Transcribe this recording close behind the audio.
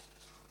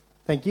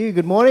Thank you.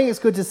 Good morning. It's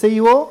good to see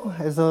you all.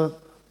 It's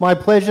my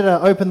pleasure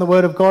to open the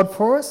Word of God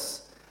for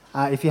us.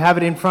 If you have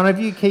it in front of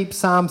you, keep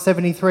Psalm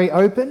 73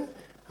 open.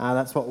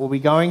 That's what we'll be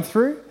going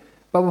through.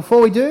 But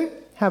before we do,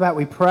 how about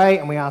we pray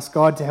and we ask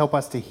God to help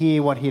us to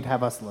hear what He'd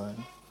have us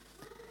learn.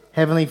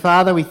 Heavenly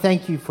Father, we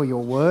thank you for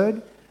your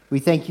Word. We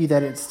thank you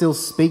that it still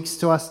speaks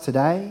to us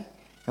today.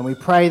 And we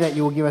pray that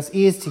you will give us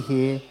ears to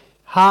hear,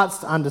 hearts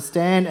to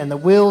understand, and the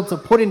will to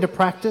put into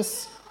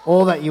practice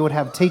all that you would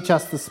have teach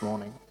us this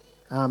morning.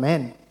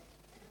 Amen.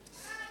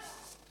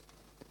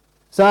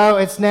 So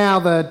it's now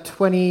the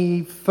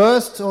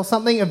 21st or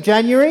something of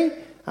January,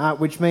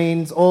 which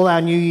means all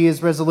our New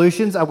Year's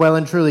resolutions are well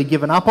and truly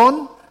given up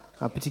on,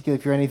 particularly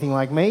if you're anything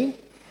like me.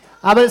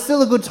 But it's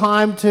still a good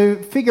time to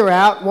figure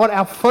out what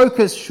our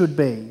focus should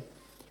be,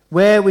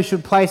 where we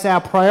should place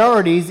our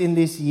priorities in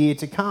this year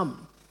to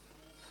come.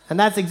 And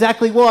that's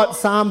exactly what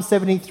Psalm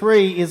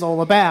 73 is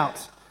all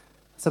about.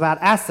 It's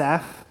about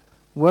Asaph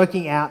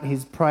working out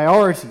his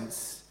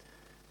priorities.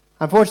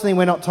 Unfortunately,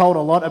 we're not told a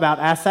lot about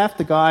Asaph,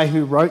 the guy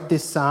who wrote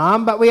this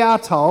psalm, but we are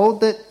told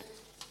that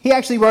he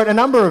actually wrote a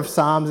number of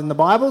psalms in the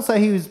Bible, so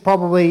he was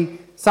probably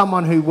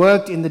someone who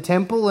worked in the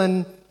temple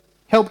and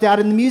helped out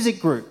in the music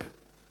group,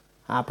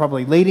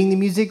 probably leading the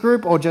music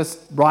group or just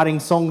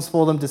writing songs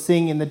for them to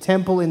sing in the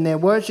temple in their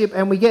worship.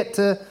 And we get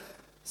to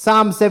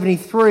Psalm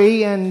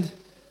 73 and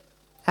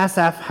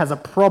Asaph has a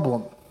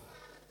problem.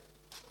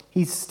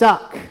 He's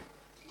stuck.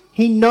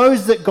 He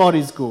knows that God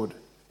is good.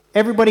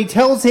 Everybody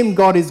tells him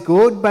God is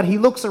good, but he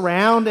looks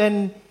around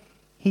and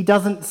he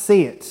doesn't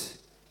see it.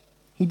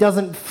 He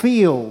doesn't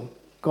feel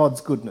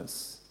God's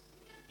goodness.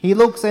 He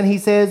looks and he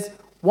says,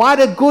 why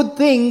do good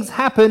things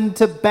happen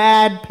to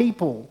bad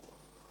people?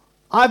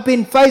 I've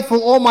been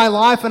faithful all my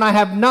life and I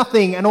have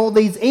nothing, and all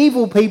these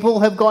evil people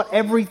have got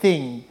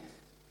everything.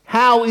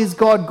 How is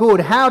God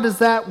good? How does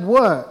that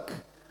work?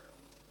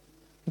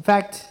 In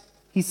fact,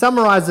 he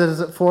summarizes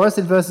it for us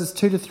in verses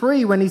 2 to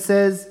 3 when he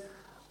says,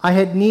 I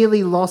had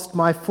nearly lost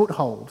my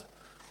foothold,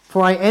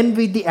 for I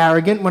envied the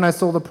arrogant when I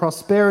saw the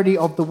prosperity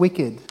of the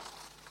wicked.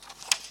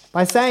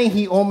 By saying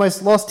he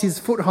almost lost his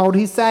foothold,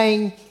 he's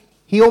saying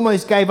he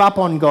almost gave up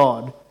on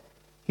God.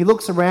 He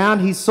looks around,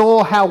 he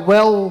saw how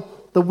well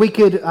the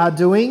wicked are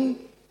doing,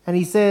 and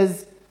he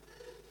says,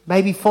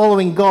 maybe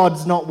following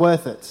God's not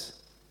worth it.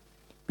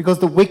 Because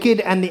the wicked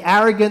and the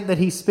arrogant that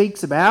he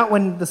speaks about,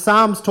 when the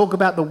Psalms talk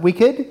about the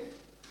wicked,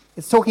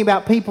 it's talking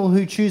about people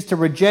who choose to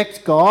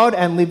reject God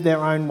and live their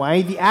own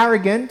way. The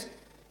arrogant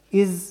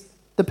is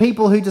the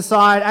people who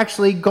decide,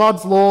 actually,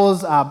 God's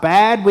laws are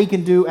bad, we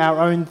can do our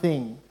own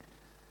thing.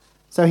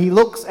 So he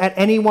looks at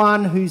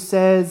anyone who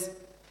says,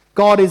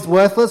 God is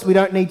worthless, we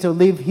don't need to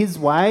live his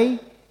way,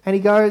 and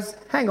he goes,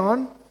 hang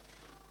on,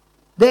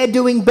 they're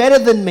doing better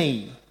than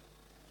me.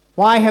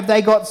 Why have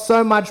they got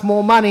so much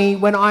more money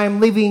when I am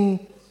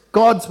living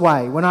God's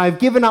way, when I've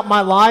given up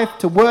my life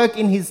to work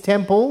in his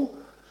temple,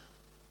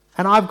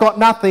 and I've got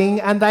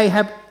nothing, and they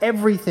have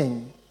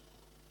everything?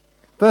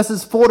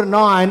 Verses 4 to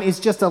 9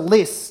 is just a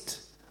list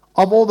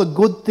of all the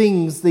good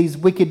things these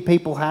wicked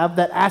people have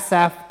that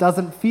Asaph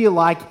doesn't feel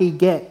like he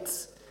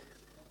gets.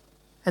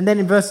 And then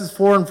in verses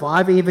 4 and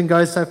 5, he even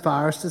goes so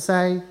far as to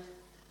say,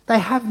 they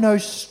have no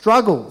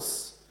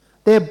struggles.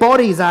 Their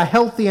bodies are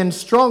healthy and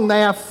strong.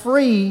 They are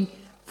free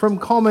from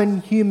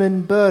common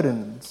human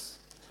burdens.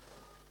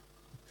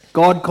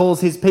 God calls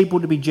his people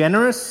to be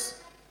generous,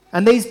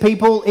 and these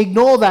people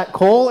ignore that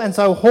call and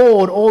so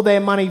hoard all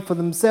their money for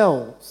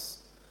themselves.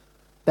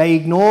 They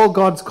ignore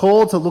God's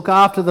call to look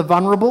after the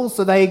vulnerable,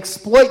 so they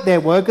exploit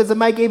their workers and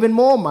make even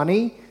more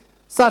money,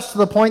 such to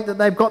the point that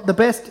they've got the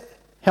best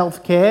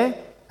health care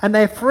and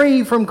they're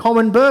free from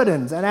common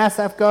burdens. And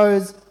Asaph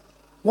goes,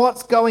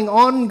 what's going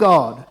on,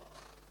 God?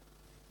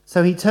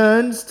 So he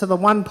turns to the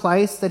one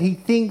place that he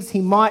thinks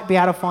he might be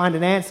able to find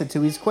an answer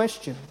to his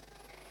question.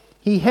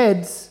 He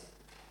heads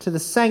to the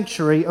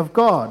sanctuary of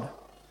God.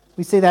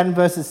 We see that in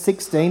verses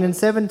 16 and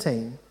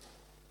 17.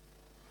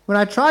 When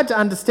I tried to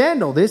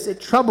understand all this, it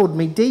troubled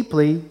me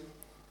deeply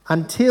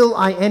until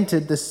I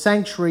entered the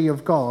sanctuary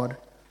of God.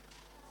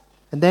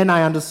 And then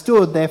I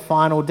understood their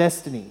final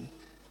destiny.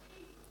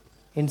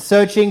 In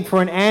searching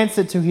for an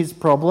answer to his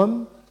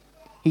problem,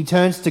 he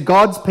turns to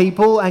God's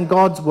people and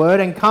God's word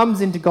and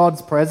comes into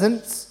God's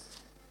presence.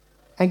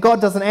 And God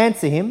doesn't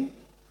answer him.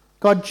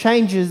 God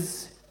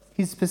changes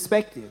his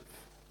perspective.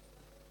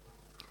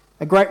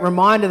 A great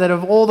reminder that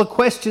of all the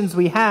questions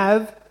we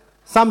have,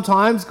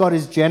 sometimes God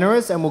is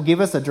generous and will give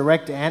us a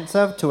direct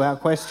answer to our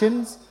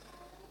questions.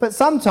 But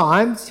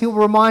sometimes he'll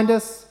remind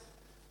us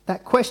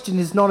that question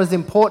is not as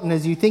important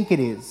as you think it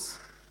is.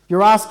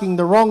 You're asking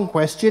the wrong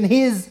question.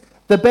 Here's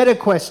the better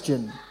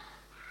question.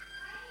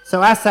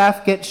 So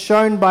Asaph gets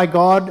shown by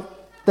God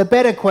the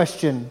better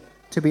question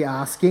to be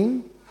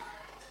asking,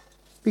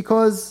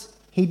 because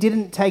he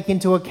didn't take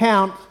into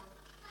account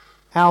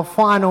our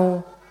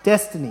final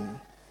destiny.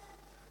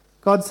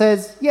 God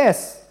says,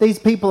 yes, these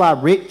people are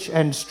rich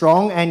and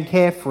strong and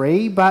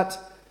carefree, but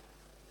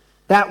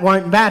that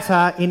won't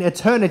matter in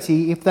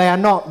eternity if they are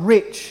not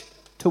rich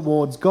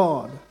towards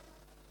God.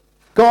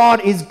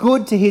 God is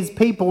good to his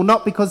people,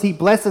 not because he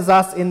blesses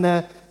us in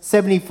the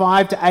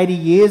 75 to 80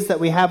 years that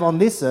we have on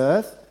this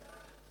earth,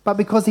 but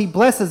because he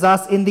blesses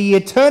us in the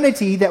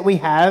eternity that we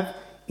have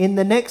in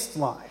the next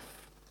life.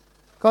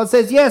 God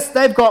says, yes,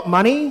 they've got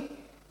money,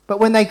 but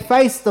when they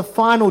face the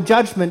final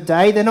judgment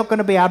day, they're not going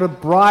to be able to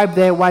bribe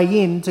their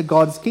way into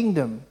God's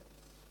kingdom.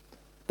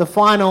 The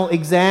final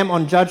exam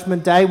on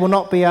judgment day will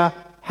not be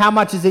how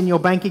much is in your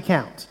bank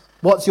account,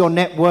 what's your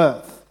net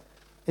worth.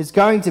 It's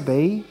going to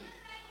be,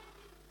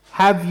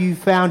 have you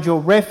found your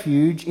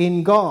refuge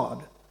in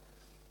God?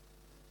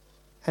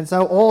 And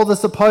so all the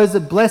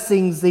supposed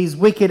blessings these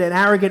wicked and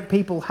arrogant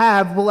people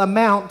have will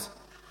amount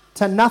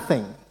to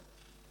nothing.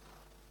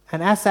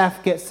 And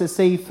Asaph gets to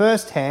see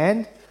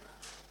firsthand,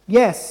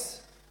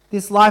 yes,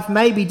 this life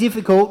may be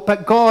difficult,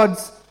 but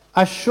God's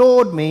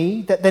assured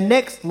me that the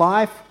next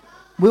life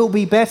will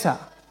be better.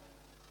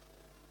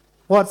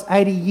 What's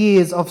 80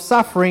 years of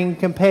suffering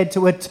compared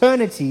to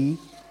eternity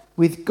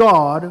with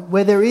God,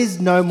 where there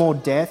is no more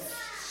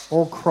death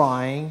or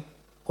crying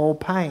or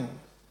pain?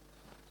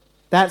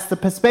 That's the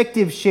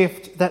perspective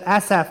shift that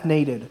Asaph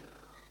needed.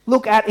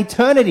 Look at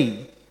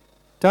eternity.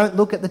 Don't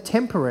look at the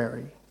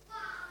temporary.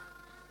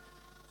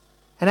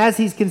 And as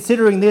he's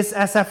considering this,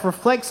 Asaph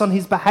reflects on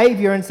his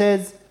behavior and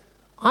says,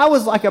 I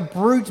was like a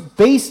brute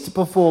beast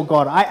before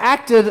God. I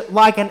acted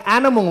like an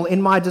animal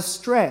in my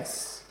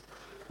distress.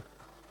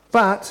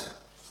 But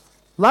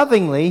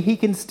lovingly, he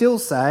can still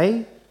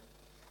say,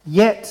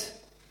 yet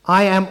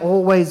I am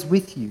always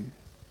with you.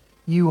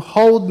 You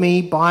hold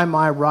me by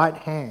my right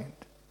hand.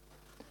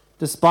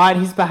 Despite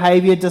his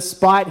behavior,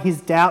 despite his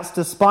doubts,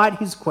 despite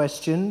his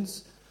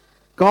questions,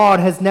 God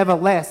has never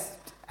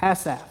left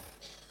Asaph.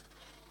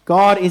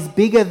 God is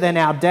bigger than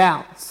our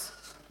doubts.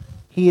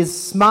 He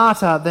is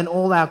smarter than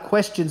all our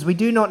questions. We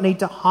do not need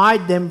to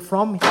hide them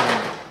from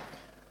him.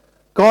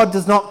 God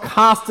does not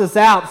cast us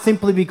out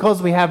simply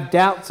because we have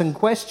doubts and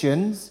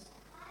questions.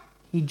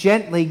 He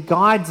gently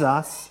guides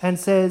us and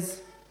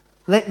says,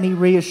 let me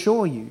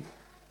reassure you.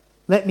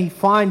 Let me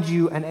find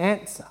you an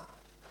answer.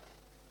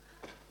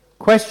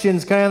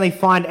 Questions can only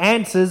find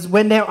answers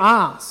when they're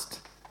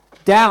asked.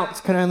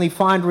 Doubts can only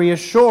find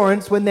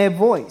reassurance when they're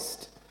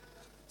voiced.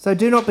 So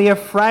do not be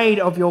afraid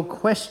of your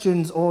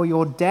questions or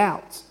your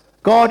doubts.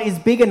 God is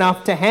big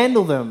enough to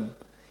handle them.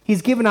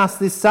 He's given us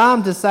this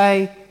psalm to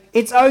say,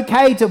 it's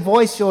okay to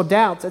voice your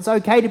doubts. It's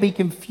okay to be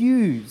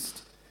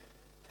confused.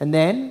 And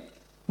then,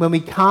 when we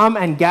come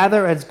and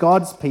gather as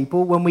God's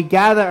people, when we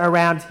gather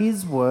around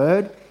his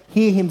word,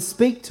 hear him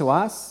speak to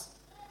us,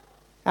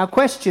 our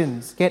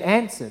questions get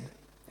answered.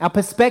 Our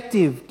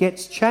perspective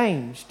gets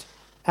changed.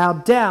 Our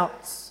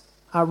doubts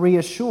are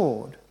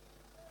reassured.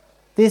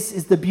 This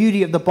is the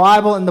beauty of the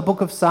Bible and the book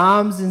of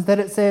Psalms, is that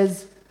it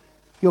says,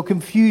 your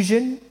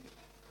confusion,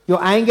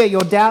 your anger,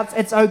 your doubts,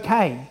 it's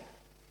okay.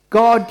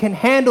 God can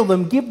handle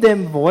them, give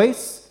them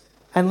voice,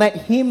 and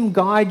let him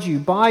guide you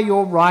by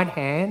your right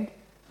hand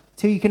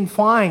till you can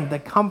find the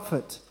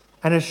comfort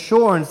and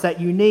assurance that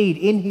you need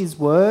in his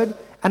word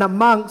and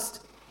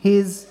amongst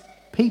his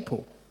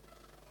people.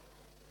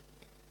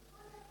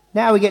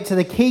 Now we get to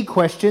the key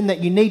question that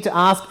you need to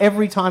ask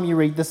every time you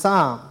read the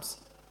Psalms.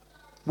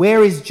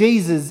 Where is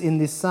Jesus in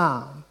this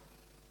psalm?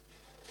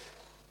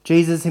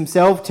 Jesus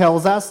himself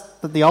tells us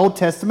that the Old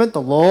Testament,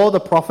 the law, the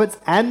prophets,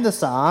 and the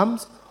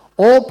Psalms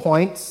all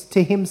points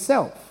to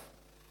himself.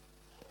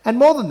 And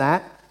more than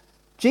that,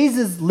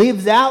 Jesus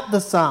lives out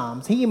the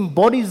Psalms. He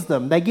embodies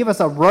them. They give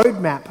us a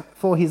roadmap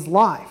for his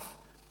life.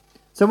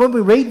 So when we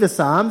read the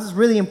Psalms, it's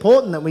really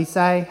important that we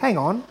say, hang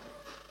on,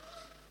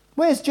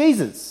 where's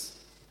Jesus?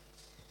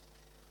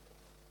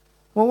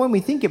 Well, when we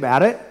think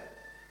about it,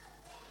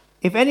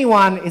 if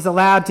anyone is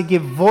allowed to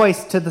give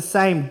voice to the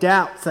same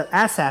doubts that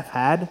Asaph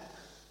had,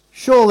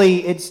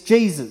 surely it's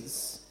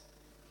Jesus,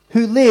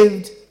 who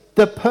lived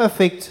the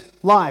perfect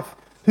life,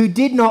 who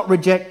did not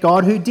reject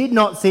God, who did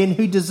not sin,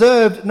 who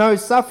deserved no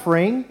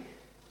suffering,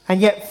 and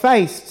yet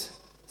faced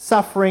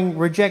suffering,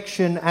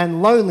 rejection,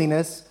 and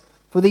loneliness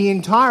for the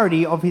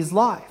entirety of his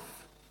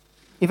life.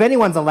 If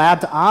anyone's allowed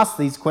to ask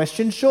these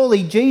questions,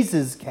 surely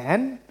Jesus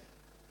can.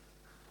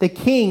 The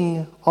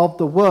King of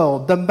the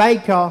world, the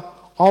maker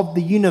of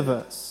the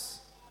universe,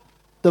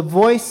 the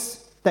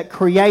voice that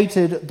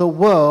created the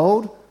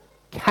world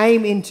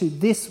came into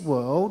this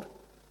world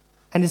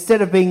and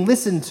instead of being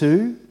listened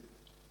to,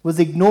 was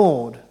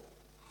ignored,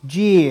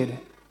 jeered,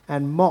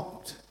 and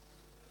mocked.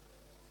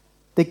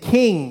 The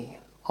King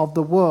of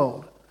the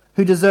world,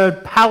 who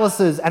deserved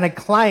palaces and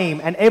acclaim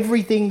and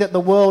everything that the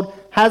world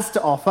has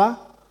to offer,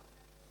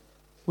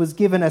 was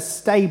given a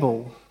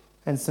stable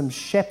and some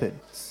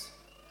shepherds.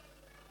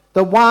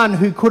 The one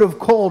who could have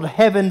called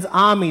heaven's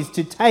armies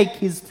to take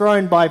his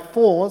throne by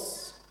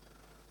force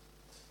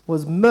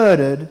was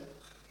murdered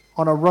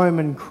on a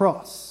Roman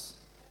cross.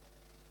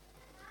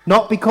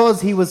 Not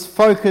because he was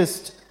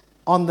focused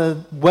on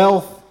the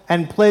wealth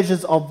and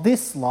pleasures of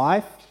this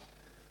life,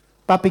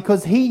 but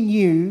because he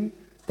knew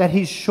that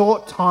his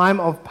short time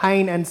of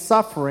pain and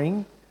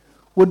suffering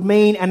would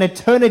mean an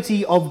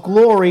eternity of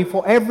glory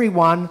for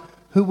everyone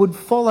who would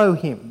follow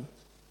him.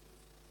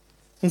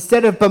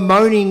 Instead of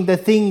bemoaning the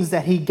things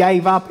that he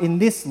gave up in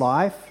this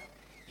life,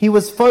 he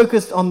was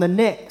focused on the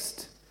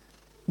next,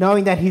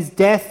 knowing that his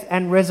death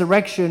and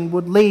resurrection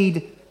would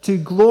lead to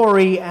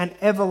glory and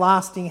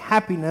everlasting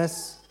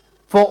happiness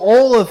for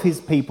all of his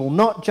people,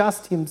 not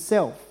just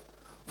himself.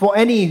 For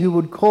any who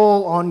would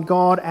call on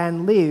God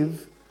and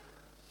live,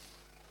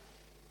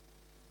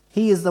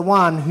 he is the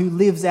one who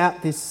lives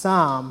out this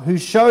psalm, who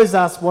shows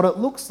us what it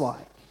looks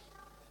like.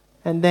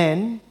 And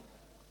then,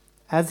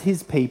 as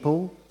his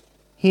people,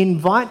 he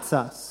invites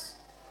us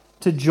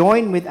to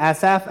join with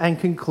Asaph and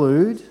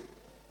conclude,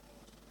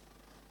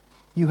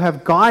 "You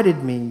have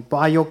guided me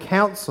by your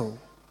counsel.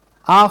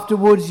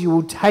 Afterwards you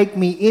will take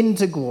me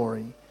into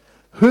glory.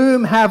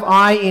 Whom have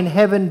I in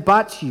heaven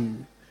but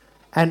you?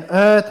 And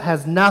earth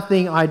has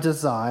nothing I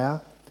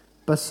desire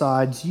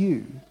besides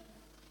you."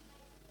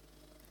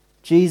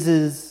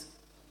 Jesus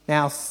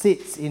now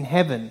sits in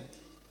heaven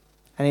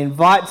and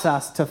invites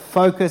us to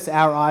focus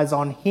our eyes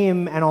on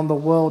him and on the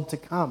world to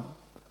come.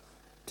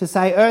 To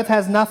say, earth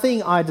has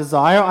nothing I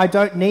desire. I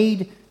don't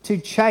need to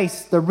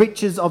chase the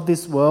riches of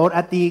this world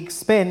at the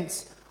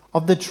expense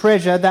of the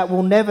treasure that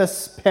will never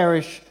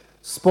perish,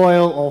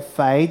 spoil, or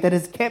fade, that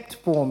is kept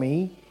for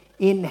me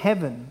in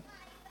heaven.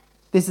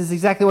 This is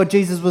exactly what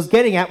Jesus was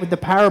getting at with the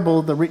parable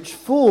of the rich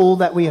fool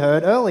that we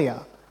heard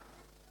earlier.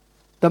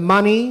 The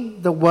money,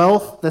 the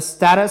wealth, the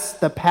status,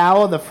 the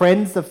power, the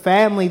friends, the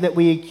family that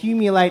we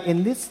accumulate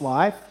in this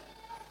life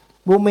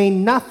will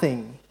mean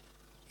nothing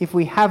if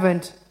we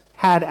haven't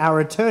had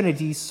our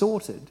eternity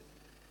sorted.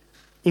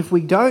 If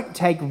we don't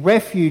take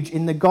refuge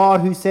in the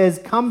God who says,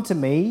 "Come to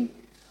me,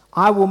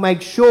 I will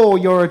make sure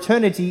your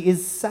eternity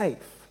is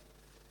safe."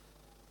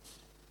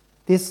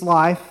 This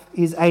life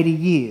is 80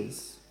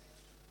 years.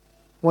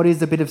 What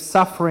is a bit of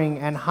suffering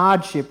and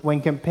hardship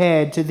when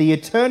compared to the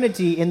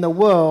eternity in the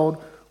world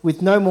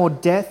with no more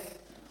death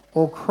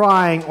or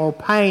crying or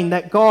pain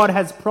that God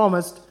has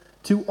promised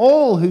to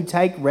all who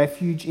take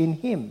refuge in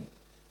him?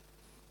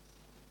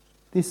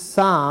 This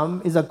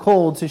psalm is a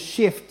call to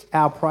shift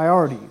our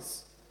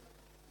priorities,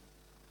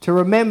 to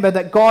remember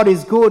that God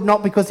is good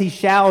not because he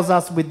showers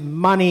us with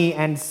money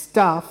and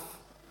stuff,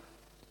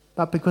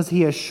 but because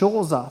he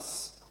assures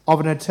us of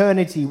an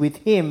eternity with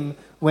him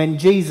when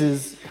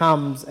Jesus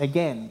comes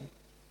again.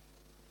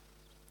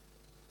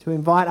 To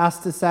invite us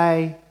to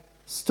say,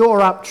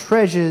 store up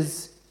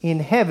treasures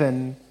in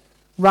heaven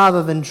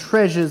rather than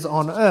treasures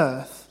on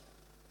earth,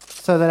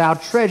 so that our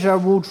treasure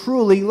will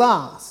truly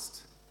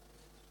last.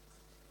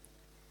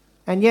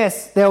 And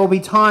yes, there will be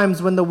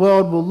times when the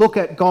world will look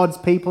at God's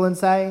people and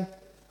say,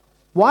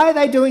 "Why are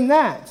they doing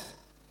that?"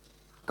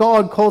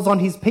 God calls on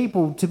his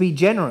people to be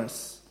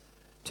generous,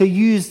 to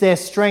use their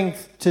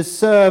strength to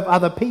serve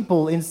other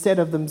people instead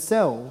of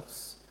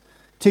themselves,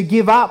 to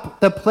give up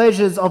the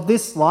pleasures of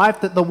this life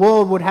that the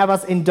world would have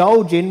us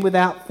indulge in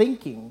without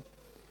thinking.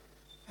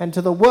 And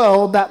to the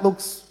world, that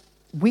looks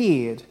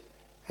weird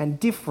and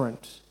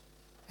different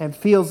and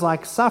feels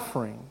like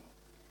suffering.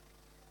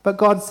 But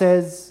God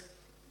says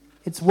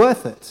it's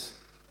worth it,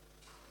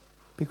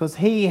 because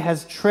he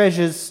has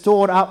treasures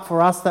stored up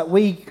for us that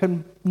we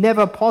can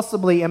never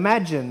possibly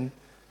imagine,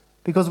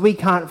 because we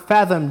can't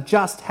fathom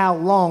just how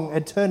long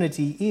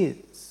eternity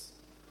is.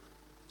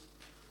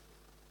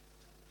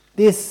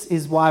 This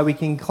is why we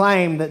can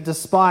claim that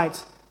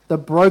despite the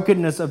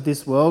brokenness of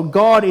this world,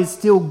 God is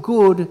still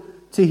good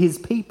to his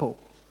people.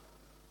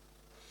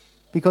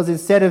 Because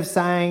instead of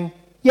saying,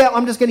 "Yeah,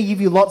 I'm just going to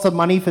give you lots of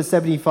money for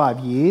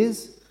 75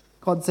 years,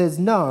 God says,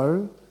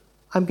 "No,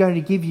 I'm going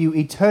to give you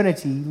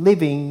eternity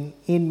living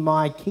in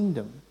my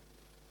kingdom."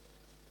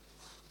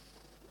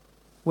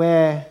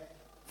 We're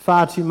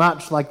far too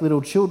much like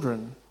little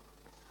children.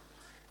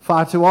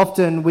 Far too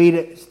often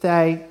we'd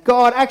say,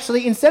 "God,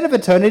 actually, instead of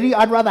eternity,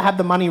 I'd rather have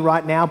the money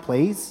right now,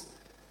 please."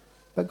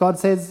 But God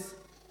says,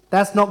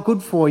 "That's not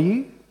good for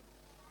you.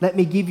 Let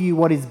me give you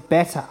what is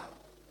better."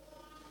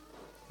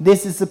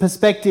 This is the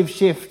perspective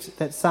shift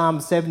that Psalm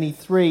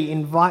 73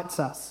 invites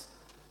us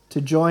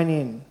to join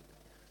in.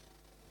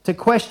 To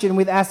question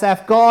with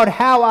Asaph, "God,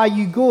 how are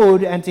you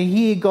good?" And to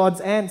hear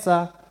God's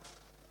answer,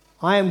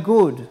 "I am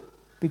good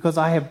because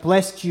I have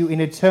blessed you in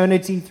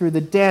eternity through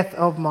the death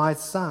of my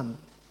Son."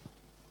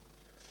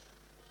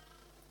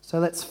 So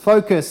let's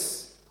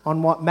focus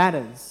on what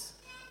matters.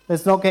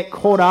 Let's not get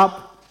caught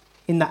up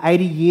in the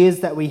 80 years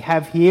that we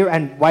have here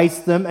and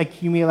waste them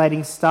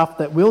accumulating stuff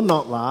that will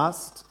not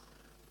last.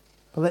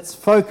 But let's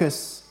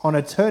focus on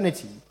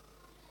eternity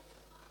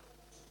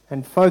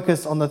and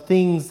focus on the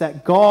things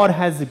that God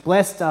has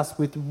blessed us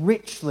with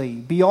richly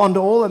beyond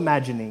all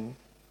imagining,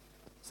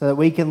 so that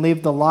we can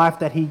live the life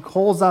that he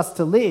calls us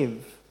to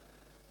live,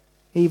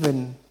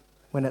 even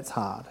when it's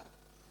hard.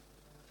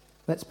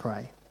 Let's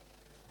pray.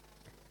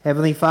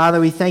 Heavenly Father,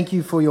 we thank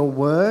you for your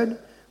word.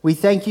 We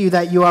thank you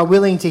that you are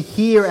willing to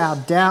hear our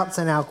doubts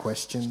and our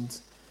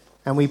questions.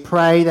 And we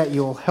pray that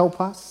you'll help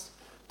us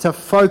to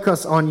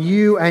focus on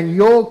you and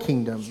your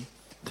kingdom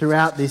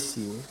throughout this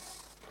year.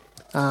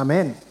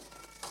 Amen.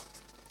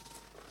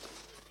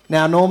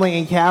 Now, normally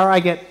in Cowra, I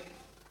get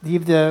to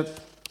give the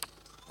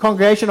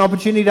congregation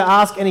opportunity to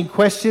ask any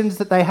questions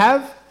that they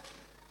have.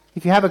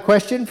 If you have a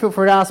question, feel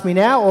free to ask me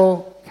now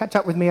or catch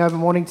up with me over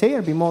morning tea.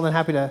 I'd be more than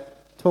happy to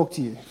talk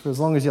to you for as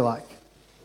long as you like.